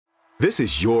This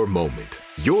is your moment,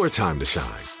 your time to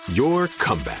shine, your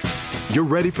comeback. You're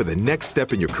ready for the next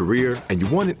step in your career, and you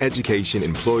want an education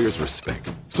employers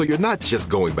respect. So you're not just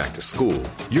going back to school,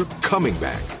 you're coming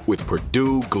back with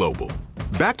Purdue Global.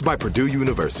 Backed by Purdue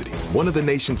University, one of the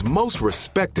nation's most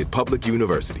respected public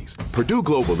universities, Purdue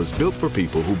Global is built for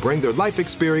people who bring their life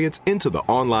experience into the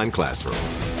online classroom.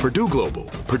 Purdue Global,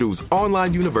 Purdue's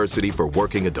online university for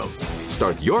working adults.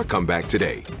 Start your comeback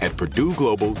today at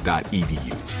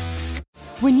purdueglobal.edu.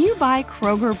 When you buy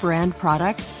Kroger brand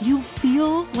products, you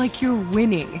feel like you're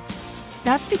winning.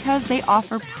 That's because they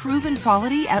offer proven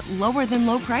quality at lower than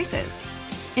low prices.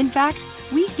 In fact,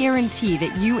 we guarantee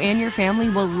that you and your family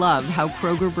will love how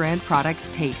Kroger brand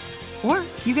products taste, or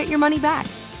you get your money back.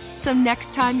 So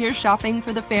next time you're shopping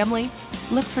for the family,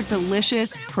 look for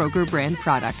delicious Kroger brand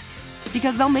products,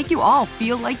 because they'll make you all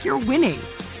feel like you're winning.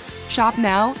 Shop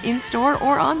now, in-store,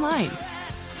 or online.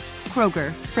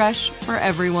 Kroger, fresh for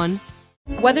everyone.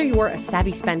 Whether you're a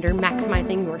savvy spender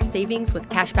maximizing your savings with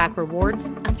cashback rewards,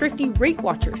 a thrifty rate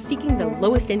watcher seeking the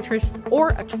lowest interest, or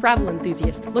a travel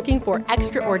enthusiast looking for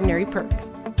extraordinary perks,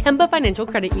 Kemba Financial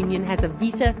Credit Union has a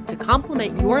visa to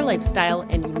complement your lifestyle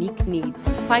and unique needs.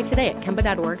 Apply today at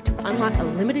Kemba.org to unlock a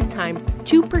limited-time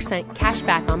 2% cash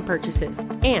back on purchases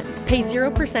and pay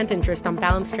 0% interest on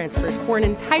balance transfers for an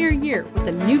entire year with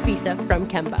a new visa from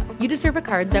Kemba. You deserve a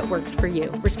card that works for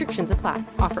you. Restrictions apply.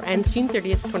 Offer ends June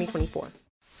 30th, 2024.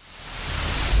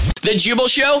 The Jubal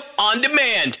Show on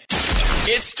demand.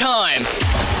 It's time.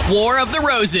 War of the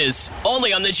Roses,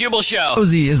 only on The Jubal Show.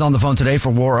 Rosie is on the phone today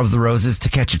for War of the Roses to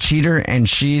catch a cheater, and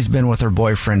she's been with her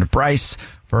boyfriend Bryce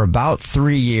for about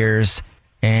 3 years,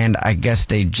 and I guess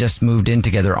they just moved in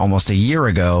together almost a year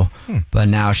ago, but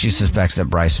now she suspects that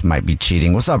Bryce might be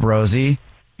cheating. What's up, Rosie?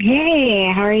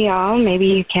 Hey, how are y'all? Maybe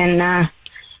you can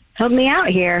help me out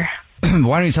here.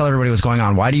 Why don't you tell everybody what's going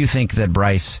on? Why do you think that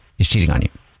Bryce is cheating on you?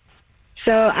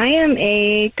 So I am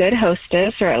a good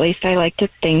hostess, or at least I like to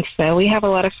think so. We have a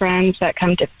lot of friends that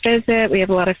come to visit. We have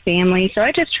a lot of family. So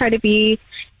I just try to be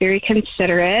very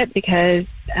considerate because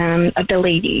of the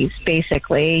ladies,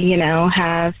 basically, you know,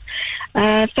 have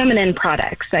feminine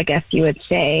products, I guess you would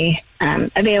say,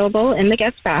 available in the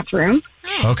guest bathroom.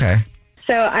 Okay.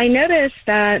 So I noticed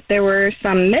that there were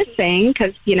some missing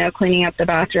because, you know, cleaning up the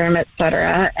bathroom, et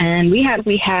cetera. And we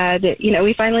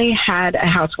finally had a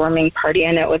housewarming party.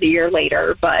 I know it was a year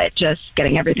later, but just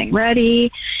getting everything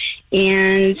ready.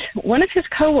 And one of his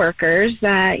coworkers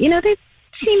that, you know, they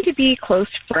seemed to be close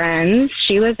friends.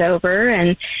 She was over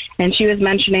and she was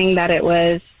mentioning that it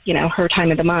was, you know, her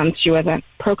time of the month. She wasn't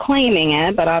proclaiming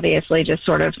it, but obviously just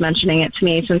sort of mentioning it to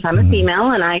me since I'm a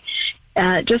female. And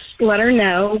I just let her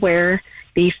know where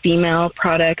the female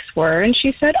products were, and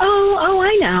she said, "Oh,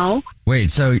 I know."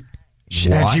 Wait, so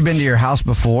had she been to your house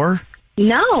before?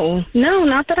 No,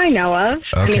 not that I know of.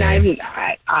 Okay. I mean,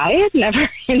 I had never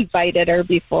invited her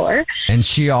before. And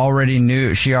she already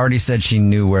said she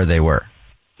knew where they were.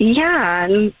 Yeah,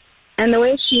 and the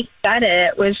way she said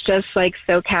it was just like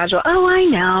so casual. "Oh, I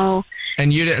know."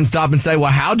 And you didn't stop and say,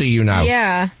 "Well, how do you know?"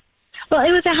 Yeah. Well,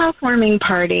 it was a housewarming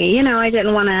party. You know, I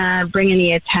didn't want to bring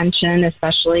any attention,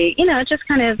 especially, you know, just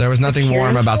kind of... There was nothing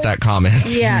warm about that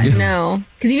comment. Yeah, no.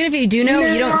 Because even if you do know,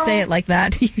 you don't say it like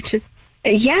that. You just...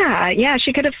 Yeah.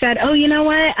 She could have said, "Oh, you know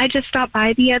what? I just stopped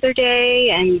by the other day,"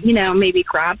 and, you know, maybe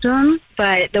grabbed them.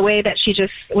 But the way that she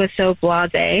just was so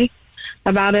blasé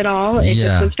about it all, it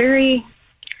just was very,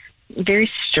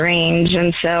 very strange.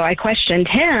 And so I questioned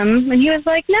him, and he was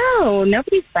like, "No,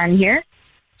 nobody's been here."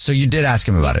 So you did ask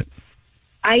him about it?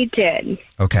 I did.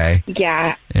 Okay.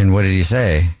 Yeah. And what did he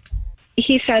say?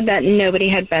 He said that nobody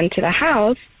had been to the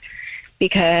house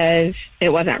because it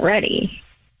wasn't ready.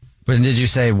 But did you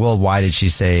say, well, why did she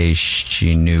say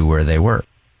she knew where they were?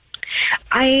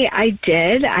 I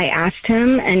did. I asked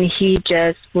him, and he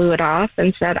just blew it off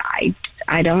and said,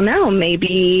 I don't know.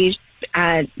 Maybe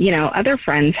at, you know, other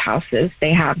friends' houses,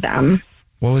 they have them.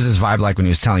 What was his vibe like when he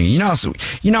was telling you? You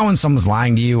know when someone's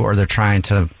lying to you or they're trying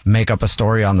to make up a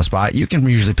story on the spot, you can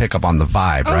usually pick up on the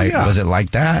vibe, right? Yeah. Was it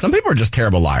like that? Some people are just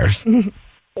terrible liars.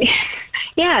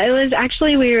 Yeah, it was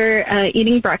actually, we were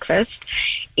eating breakfast,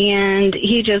 and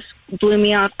he just blew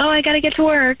me off. "Oh, I got to get to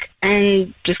work,"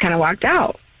 and just kind of walked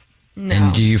out. No.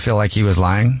 And do you feel like he was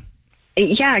lying?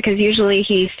 Yeah, because usually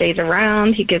he stays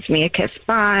around. He gives me a kiss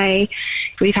bye.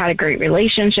 We've had a great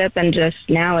relationship, and just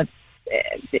now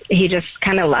he just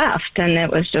kind of left, and it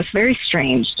was just very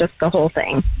strange, just the whole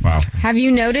thing. Wow. Have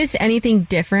you noticed anything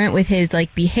different with his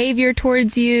behavior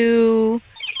towards you?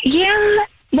 Yeah,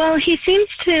 well, he seems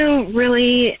to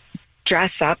really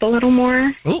dress up a little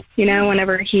more. Ooh. You know,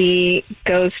 whenever he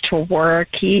goes to work,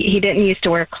 he didn't used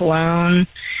to wear cologne.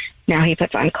 now he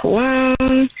puts on cologne.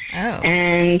 Oh.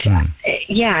 And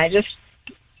just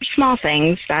small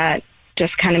things that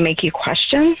just kind of make you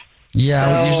question.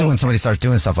 Yeah, usually when somebody starts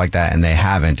doing stuff like that and they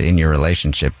haven't in your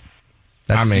relationship,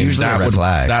 that's usually a red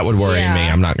flag. That would worry me.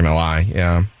 I'm not going to lie.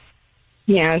 Yeah.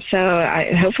 Yeah,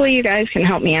 so hopefully you guys can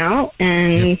help me out,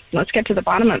 and let's get to the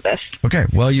bottom of this. Okay,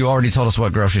 well, you already told us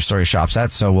what grocery store he shops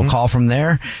at, so we'll call from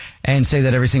there and say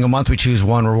that every single month we choose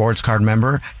one rewards card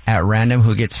member at random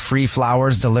who gets free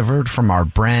flowers delivered from our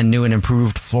brand new and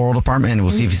improved floral department, and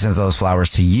we'll see if he sends those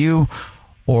flowers to you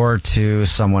or to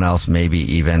someone else, maybe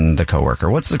even the coworker.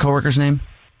 What's the coworker's name?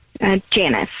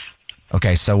 Janice.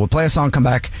 Okay, so we'll play a song, come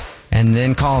back, and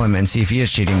then call him and see if he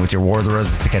is cheating with your War of the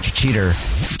Roses to catch a cheater.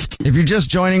 If you're just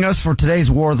joining us for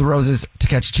today's War of the Roses to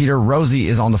catch a cheater, Rosie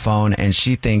is on the phone, and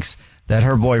she thinks that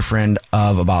her boyfriend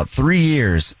of about 3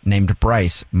 years named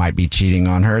Bryce might be cheating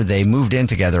on her. They moved in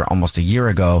together almost a year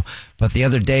ago, but the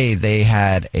other day they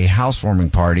had a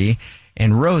housewarming party,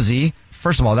 and Rosie,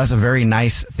 first of all, that's a very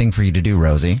nice thing for you to do,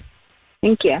 Rosie.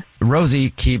 Thank you.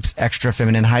 Rosie keeps extra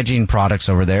feminine hygiene products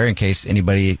over there in case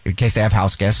they have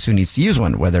house guests who needs to use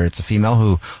one, whether it's a female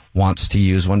who wants to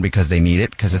use one because they need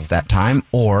it because it's that time,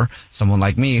 or someone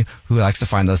like me who likes to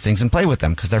find those things and play with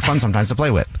them because they're fun sometimes to play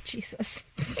with. Jesus.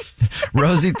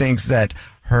 Rosie thinks that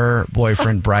her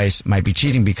boyfriend Bryce might be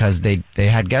cheating because they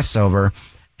had guests over,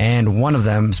 and one of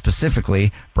them,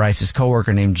 specifically Bryce's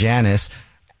coworker named Janice,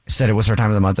 said it was her time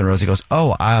of the month, and Rosie goes,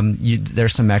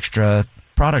 there's some extra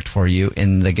product for you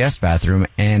in the guest bathroom.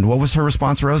 And what was her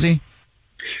response, Rosie?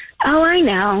 Oh, I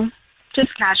know.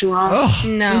 Just casual. Oh,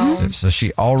 no. So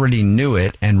she already knew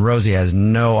it, and Rosie has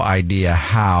no idea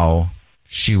how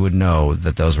she would know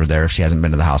that those were there if she hasn't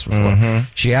been to the house before. Mm-hmm.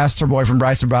 She asked her boyfriend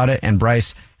Bryce about it, and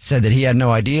Bryce said that he had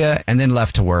no idea and then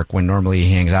left to work when normally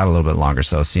he hangs out a little bit longer,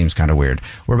 so it seems kind of weird.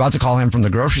 We're about to call him from the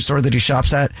grocery store that he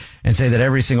shops at and say that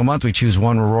every single month we choose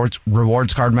one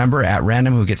rewards card member at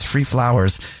random who gets free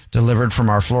flowers delivered from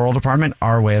our floral department,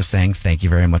 our way of saying thank you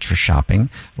very much for shopping.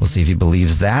 We'll see if he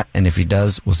believes that, and if he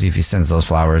does, we'll see if he sends those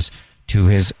flowers to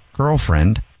his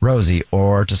girlfriend, Rosie,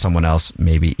 or to someone else,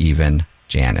 maybe even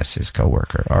Janice, his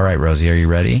coworker. All right, Rosie, are you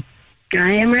ready?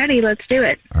 I am ready. Let's do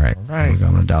it. All right. I'm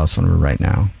going to dial this phone number right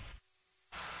now.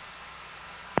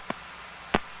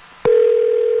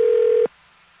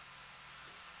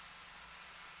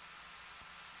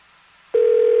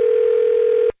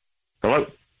 Hello?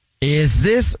 Is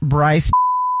this Bryce,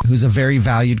 who's a very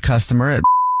valued customer at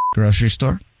grocery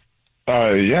store?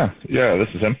 Yeah, this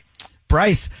is him.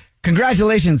 Bryce,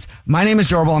 congratulations. My name is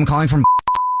Jorbil. I'm calling from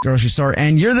grocery store,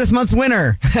 and you're this month's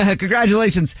winner.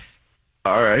 Congratulations.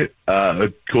 All right.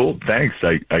 Cool. Thanks,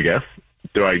 I guess.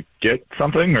 Do I get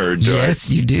something or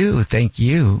Yes, you do. Thank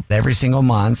you. Every single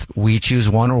month, we choose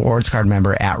one rewards card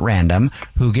member at random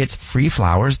who gets free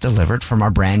flowers delivered from our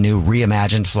brand new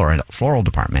reimagined floral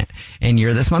department. And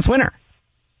you're this month's winner.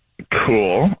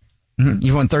 Cool. Mm-hmm.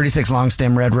 You've won 36 long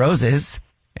stem red roses,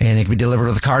 and it can be delivered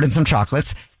with a card and some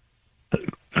chocolates.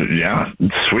 Yeah,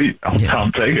 sweet.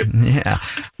 I'll take it. Yeah.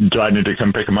 Do I need to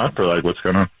come pick them up, or what's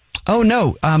going on? Oh,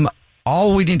 no.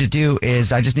 All we need to do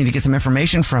is I just need to get some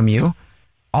information from you.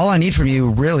 All I need from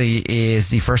you really is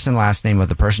the first and last name of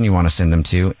the person you want to send them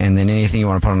to, and then anything you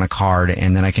want to put on a card,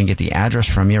 and then I can get the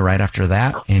address from you right after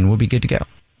that, and we'll be good to go.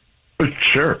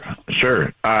 Sure. It's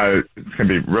going to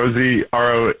be Rosie,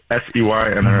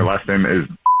 Rosey, and then her last name is...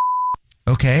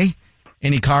 Okay.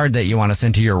 Any card that you want to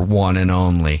send to your one and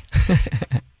only.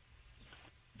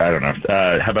 I don't know.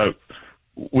 How about,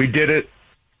 we did it,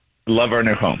 love our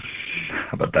new home.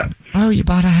 How about that? Oh, you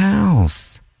bought a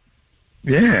house.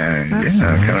 Yeah, That's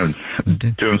nice. Kind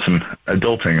of doing some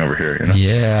adulting over here. You know?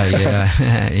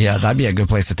 Yeah. Yeah, that'd be a good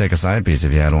place to take a side piece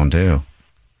if you had one too.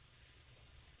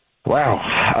 Wow.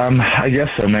 I guess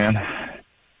so, man.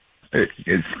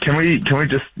 Can we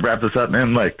just wrap this up,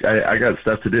 man? I got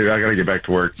stuff to do. I got to get back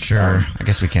to work. Sure. I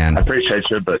guess we can. I appreciate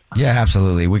you, but... Yeah,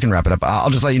 absolutely. We can wrap it up.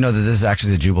 I'll just let you know that this is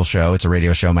actually the Jubal Show. It's a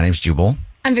radio show. My name's Jubal.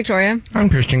 I'm Victoria. I'm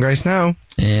Christian Grace now.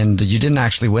 And you didn't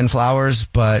actually win flowers,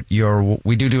 but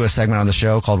we do a segment on the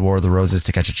show called War of the Roses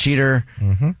to catch a cheater,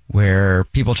 where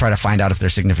people try to find out if their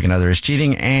significant other is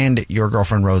cheating, and your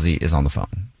girlfriend Rosie is on the phone.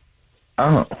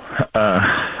 Oh,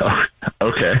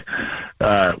 okay.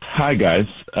 Hi, guys.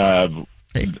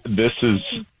 Hey. This is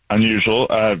unusual.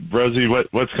 Rosie,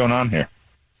 what's going on here?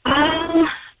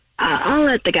 I'll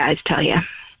let the guys tell you.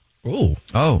 Ooh.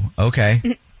 Oh, okay.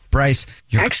 Bryce.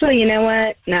 Actually, you know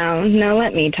what? No,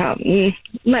 let me tell.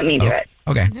 Let me do it.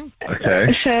 Okay.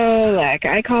 Okay. So, look,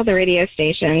 I called the radio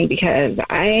station because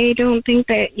I don't think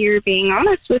that you're being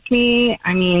honest with me.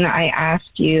 I mean, I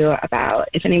asked you about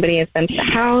if anybody has been to the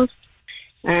house,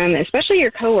 especially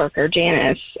your coworker,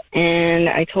 Janice. And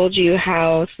I told you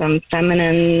how some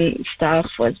feminine stuff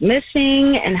was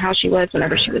missing and how she was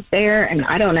whenever she was there. And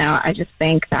I don't know. I just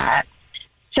think that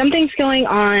something's going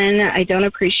on. I don't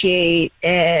appreciate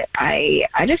it.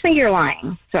 I just think you're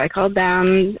lying. So I called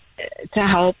them to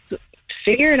help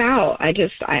figure it out.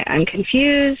 I'm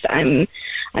confused. I'm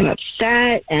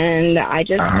upset, and I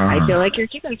feel like you're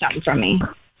keeping something from me.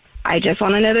 I just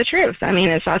want to know the truth. I mean,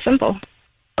 it's that simple.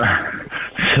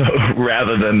 So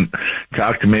rather than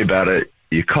talk to me about it,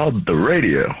 you called the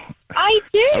radio. I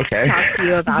did talk to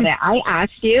you about it. I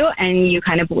asked you, and you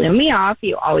kind of blew me off.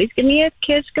 You always give me a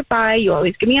kiss goodbye. You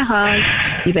always give me a hug.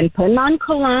 You've been putting on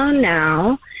cologne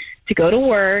now to go to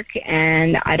work,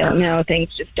 and I don't know, things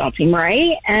just don't seem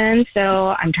right. And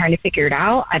so I'm trying to figure it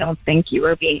out. I don't think you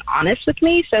were being honest with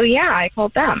me. So, yeah, I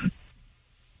called them.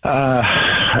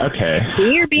 Okay.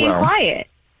 See, you're being quiet.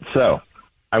 So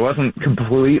I wasn't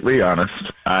completely honest.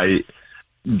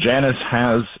 Janice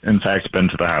has, in fact, been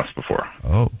to the house before.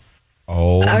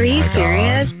 Oh, are you my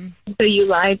serious? God. So you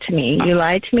lied to me. You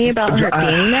lied to me about her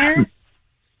being there?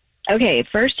 Okay,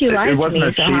 first you lied it to wasn't me,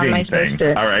 a so how am I cheating supposed thing.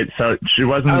 to... All right, so she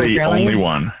wasn't the really? only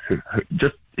one.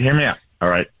 Just hear me out. All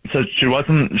right, so she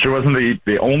wasn't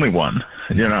the only one.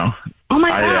 You know. Oh my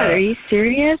God, are you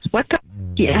serious? What the?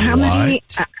 Yeah,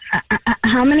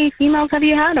 how many females have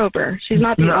you had over? She's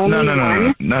not the only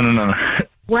one. No.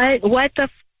 What the?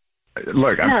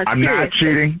 Look, I'm not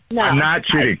cheating. No, I'm not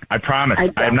cheating. I promise.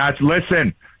 I'm not.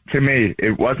 Listen to me.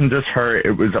 It wasn't just her.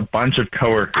 It was a bunch of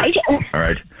coworkers. All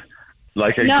right.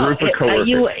 Like a group of coworkers.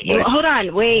 Hold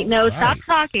on. Wait. No, stop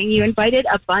talking. You invited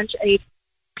a bunch of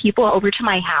people over to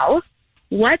my house.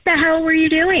 What the hell were you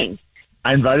doing?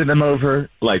 I invited them over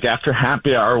like after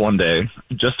happy hour one day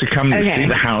just to come and see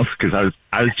the house because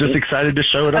I was just excited to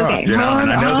show it off, you know.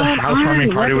 And I know the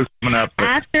housewarming party was coming up. But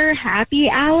after happy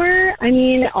hour, I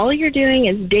mean, all you're doing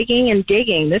is digging and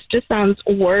digging. This just sounds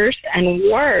worse and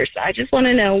worse. I just want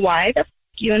to know why the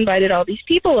you invited all these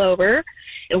people over.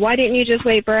 Why didn't you just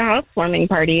wait for a housewarming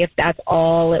party if that's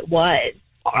all it was?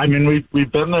 I mean,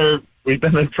 we've been there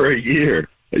for a year.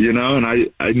 You know,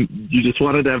 and you just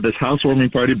wanted to have this housewarming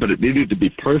party, but it needed to be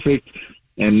perfect,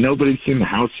 and nobody's seen the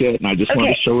house yet, and I just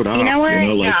wanted to show it off. You know what?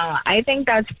 No, I think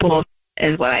that's bull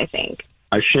is what I think.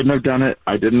 I shouldn't have done it.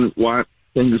 I didn't want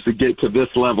things to get to this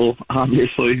level,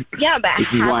 obviously. Yeah, but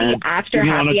after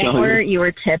happy hour, you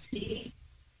were tipsy.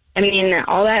 I mean,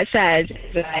 all that says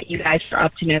is that you guys are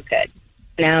up to no good.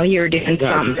 You know, you were doing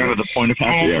something. That's kind of the point of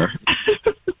happy hour.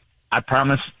 I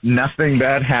promise nothing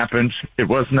bad happened. It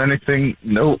wasn't anything,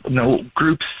 no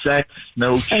group sex,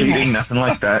 no cheating, nothing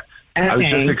like that. I was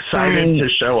just excited to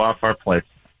show off our place,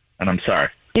 and I'm sorry.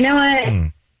 You know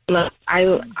what? Look, I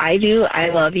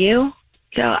love you,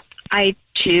 so I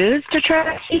choose to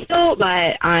trust you,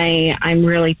 but I'm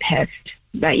really pissed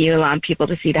that you allowed people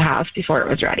to see the house before it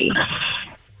was ready.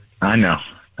 I know.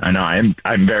 I'm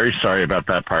very sorry about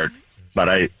that part, but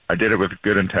I did it with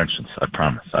good intentions. I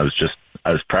promise.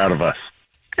 I was proud of us.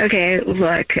 Okay,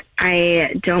 look,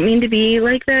 I don't mean to be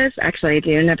like this. Actually, I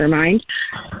do. Never mind.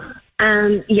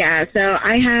 Yeah, so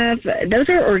I have, those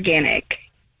are organic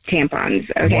tampons,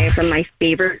 okay, from my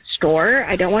favorite store.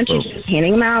 I don't want you just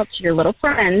handing them out to your little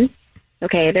friends.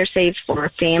 Okay, they're saved for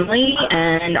family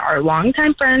and our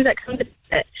longtime friends that come to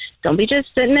visit. Don't be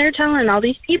just sitting there telling all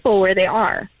these people where they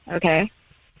are, okay?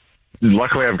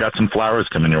 Luckily, I've got some flowers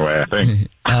coming your way, I think.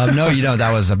 No,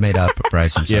 that was made up,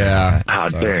 Bryce. I'm sorry. Yeah.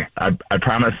 Dang. I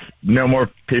promise no more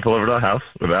people over to the house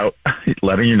without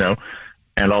letting you know,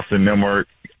 and also no more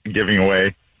giving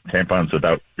away tampons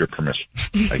without your permission,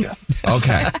 I guess.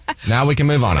 Okay. Now we can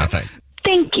move on, I think.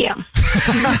 Thank you.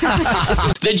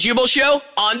 The Jubal Show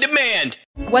on demand.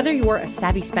 Whether you're a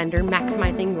savvy spender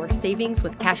maximizing your savings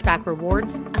with cashback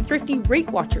rewards, a thrifty rate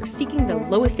watcher seeking the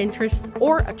lowest interest,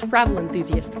 or a travel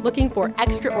enthusiast looking for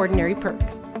extraordinary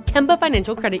perks, Kemba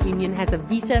Financial Credit Union has a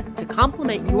visa to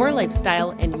complement your lifestyle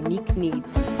and unique needs.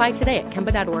 Apply today at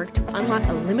Kemba.org to unlock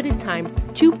a limited time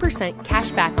 2%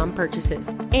 cash back on purchases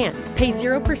and pay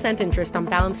 0% interest on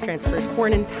balance transfers for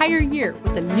an entire year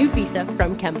with a new visa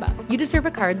from Kemba. You deserve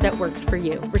a card that works for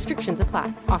you. Restrictions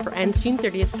apply. Offer ends June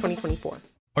 30th, 2024.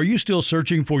 Are you still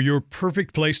searching for your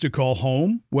perfect place to call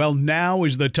home? Well, now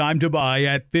is the time to buy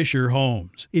at Fisher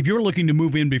Homes. If you're looking to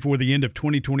move in before the end of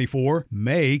 2024,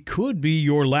 May could be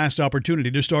your last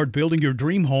opportunity to start building your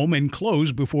dream home and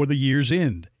close before the year's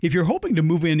end. If you're hoping to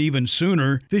move in even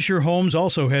sooner, Fisher Homes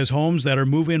also has homes that are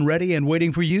move-in ready and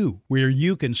waiting for you, where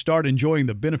you can start enjoying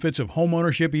the benefits of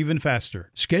homeownership even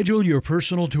faster. Schedule your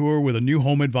personal tour with a new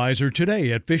home advisor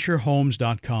today at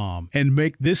FisherHomes.com and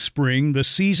make this spring the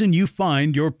season you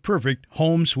find your perfect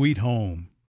home sweet home.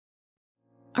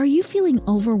 Are you feeling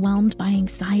overwhelmed by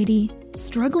anxiety,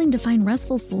 struggling to find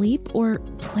restful sleep, or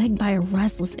plagued by a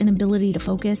restless inability to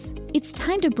focus? It's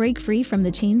time to break free from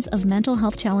the chains of mental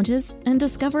health challenges and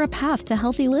discover a path to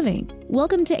healthy living.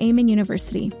 Welcome to Amen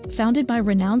University, founded by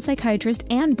renowned psychiatrist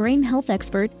and brain health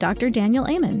expert Dr. Daniel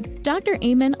Amen. Dr.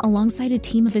 Amen, alongside a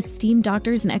team of esteemed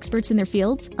doctors and experts in their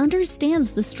fields,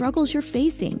 understands the struggles you're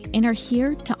facing and are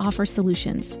here to offer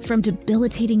solutions. From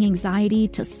debilitating anxiety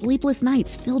to sleepless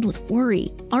nights filled with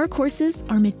worry, our courses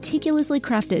are meticulously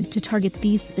crafted to target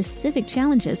these specific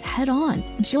challenges head on.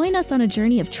 Join us on a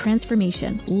journey of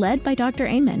transformation led by Dr.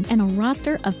 Amen and a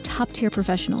roster of top-tier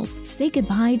professionals. Say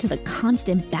goodbye to the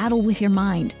constant battle with your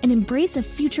mind and embrace a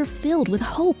future filled with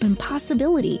hope and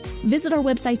possibility. Visit our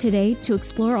website today to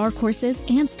explore our courses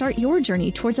and start your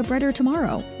journey towards a brighter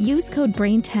tomorrow. Use code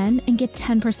BRAIN10 and get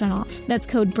 10% off. That's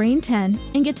code BRAIN10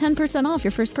 and get 10% off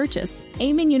your first purchase.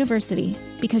 Amen University,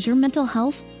 because your mental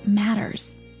health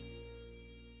matters.